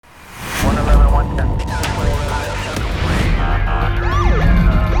Training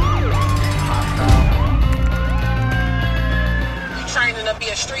to be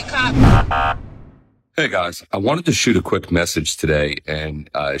a street cop. Hey guys, I wanted to shoot a quick message today and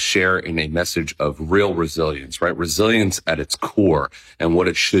share in a message of real resilience, right? Resilience at its core and what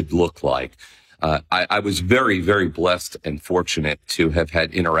it should look like. I was very, very blessed and fortunate to have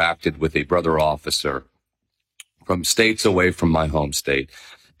had interacted with a brother officer from states away from my home state.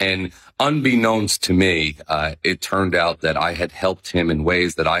 And unbeknownst to me, it turned out that I had helped him in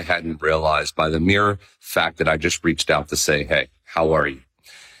ways that I hadn't realized by the mere fact that I just reached out to say, hey, how are you?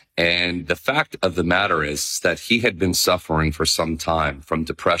 And the fact of the matter is that he had been suffering for some time from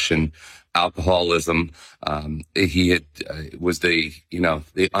depression, alcoholism. He was the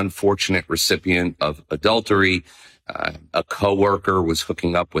unfortunate recipient of adultery. A coworker was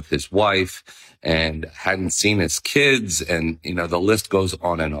hooking up with his wife and hadn't seen his kids. And, the list goes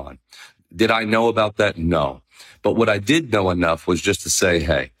on and on. Did I know about that? No. But what I did know enough was just to say,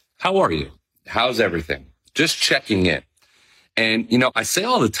 hey, how are you? How's everything? Just checking in. And, I say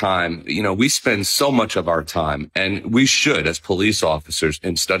all the time, we spend so much of our time, and we should as police officers,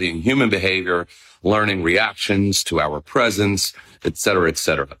 in studying human behavior, learning reactions to our presence, et cetera, et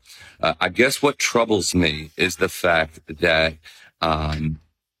cetera. I guess what troubles me is the fact that,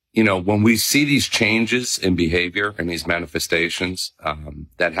 when we see these changes in behavior and these manifestations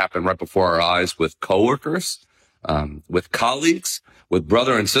that happen right before our eyes with coworkers, with colleagues, with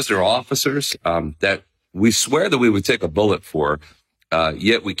brother and sister officers, that we swear that we would take a bullet for,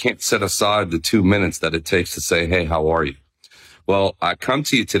 yet we can't set aside the 2 minutes that it takes to say, hey, how are you? Well, I come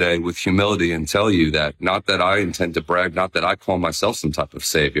to you today with humility and tell you that, not that I intend to brag, not that I call myself some type of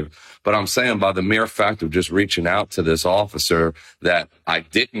savior, but I'm saying by the mere fact of just reaching out to this officer that I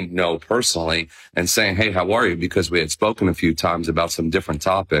didn't know personally and saying, hey, how are you? Because we had spoken a few times about some different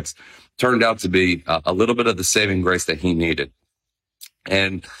topics, turned out to be a little bit of the saving grace that he needed.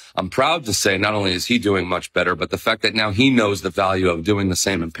 And I'm proud to say not only is he doing much better, but the fact that now he knows the value of doing the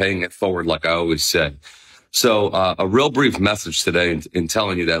same and paying it forward, like I always said. So a real brief message today in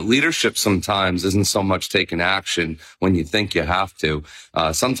telling you that leadership sometimes isn't so much taking action when you think you have to.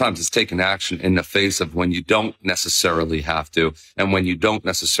 Sometimes it's taking action in the face of when you don't necessarily have to, and when you don't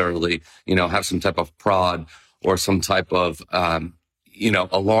necessarily, have some type of prod or some type of,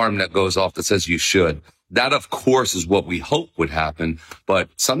 alarm that goes off that says you should. That, of course, is what we hope would happen. But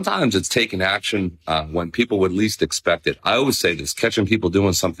sometimes it's taking action when people would least expect it. I always say this, catching people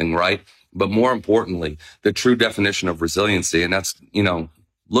doing something right. But more importantly, the true definition of resiliency. And that's,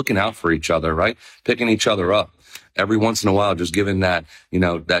 looking out for each other, right? Picking each other up. Every once in a while, just giving that,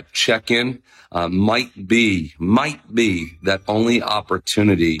 that check-in might be that only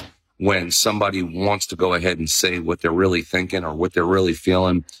opportunity when somebody wants to go ahead and say what they're really thinking or what they're really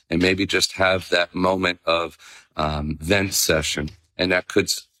feeling, and maybe just have that moment of vent session. And that could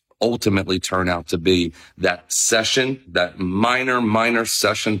ultimately turn out to be that session, that minor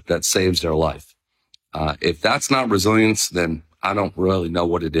session that saves their life. If that's not resilience, then I don't really know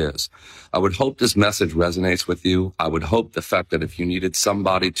what it is. I would hope this message resonates with you. I would hope the fact that if you needed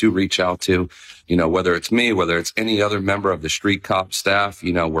somebody to reach out to, whether it's me, whether it's any other member of the street cop staff,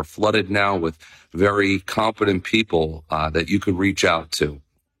 we're flooded now with very competent people that you could reach out to,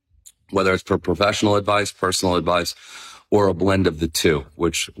 whether it's for professional advice, personal advice, or a blend of the two,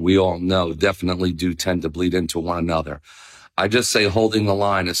 which we all know definitely do tend to bleed into one another. I just say holding the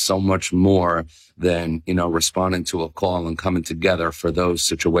line is so much more than, responding to a call and coming together for those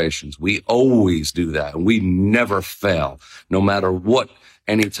situations. We always do that, and we never fail, no matter what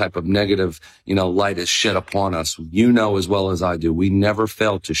any type of negative, light is shed upon us. As well as I do, we never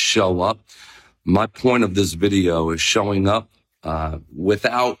fail to show up. My point of this video is showing up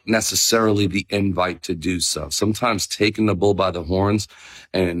without necessarily the invite to do so. Sometimes taking the bull by the horns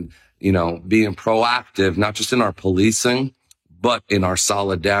and, being proactive, not just in our policing, but in our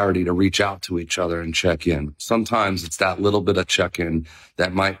solidarity to reach out to each other and check in. Sometimes it's that little bit of check-in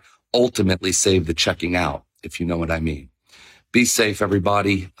that might ultimately save the checking out, if you know what I mean. Be safe,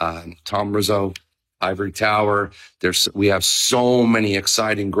 everybody. Tom Rizzo, Ivory Tower. We have so many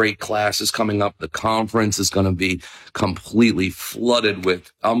exciting, great classes coming up. The conference is going to be completely flooded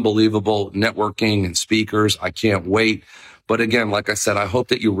with unbelievable networking and speakers. I can't wait. But again, like I said, I hope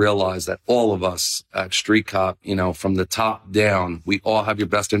that you realize that all of us at Street Cop, from the top down, we all have your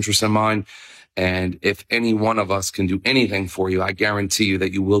best interest in mind. And if any one of us can do anything for you, I guarantee you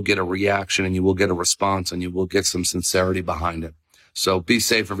that you will get a reaction and you will get a response and you will get some sincerity behind it. So be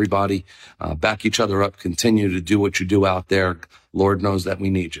safe, everybody. Back each other up. Continue to do what you do out there. Lord knows that we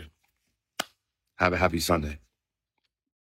need you. Have a happy Sunday.